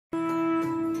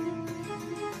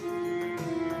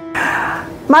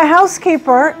My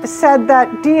housekeeper said that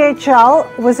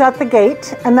DHL was at the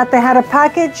gate and that they had a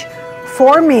package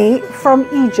for me from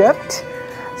Egypt.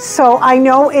 So I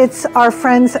know it's our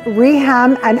friends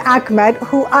Riham and Ahmed,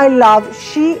 who I love.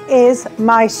 She is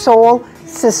my soul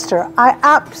sister. I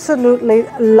absolutely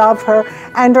love her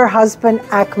and her husband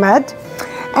Ahmed.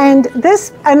 And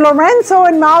Lorenzo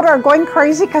and Maud are going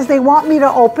crazy because they want me to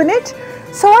open it.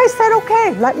 So I said,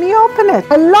 okay, let me open it.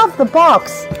 I love the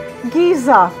box.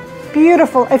 Giza,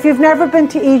 beautiful. If you've never been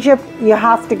to Egypt, you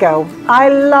have to go. I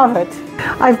love it.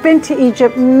 I've been to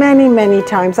Egypt many, many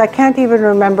times. I can't even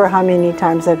remember how many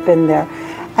times I've been there.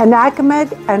 And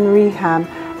Ahmed and Riham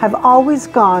have always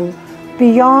gone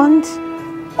beyond,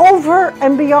 over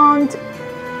and beyond.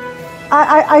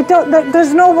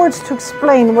 There's no words to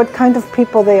explain what kind of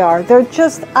people they are. They're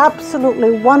just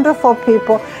absolutely wonderful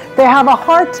people. They have a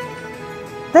heart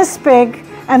this big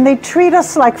and they treat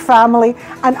us like family.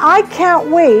 And I can't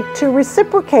wait to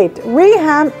reciprocate.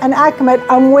 Riham and Ahmed,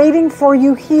 I'm waiting for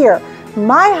you here.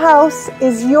 My house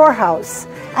is your house.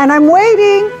 And I'm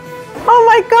waiting. Oh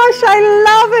my gosh, I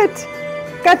love it.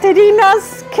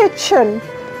 Katerina's kitchen.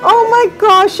 Oh my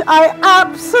gosh, I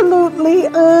absolutely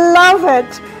love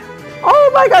it.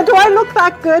 Oh my God, do I look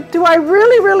that good? Do I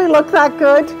really, really look that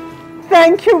good?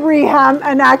 Thank you, Riham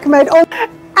and Ahmed. Oh,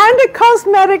 and a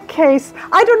cosmetic case.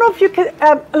 I don't know if you can,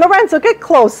 Lorenzo, get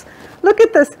close. Look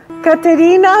at this,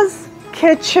 Katerina's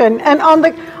kitchen, and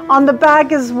on the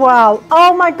bag as well.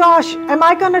 Oh my gosh, am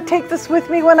I gonna take this with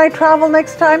me when I travel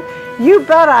next time? You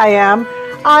bet I am.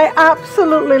 I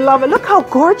absolutely love it. Look how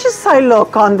gorgeous I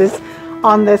look on this.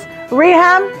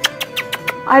 Riham,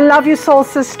 I love you, soul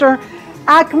sister.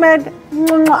 Ahmed,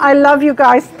 I love you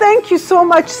guys. Thank you so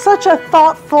much. Such a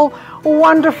thoughtful,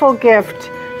 wonderful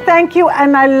gift. Thank you,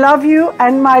 and I love you,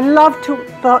 and my love to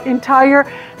the entire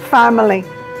family.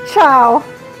 Ciao.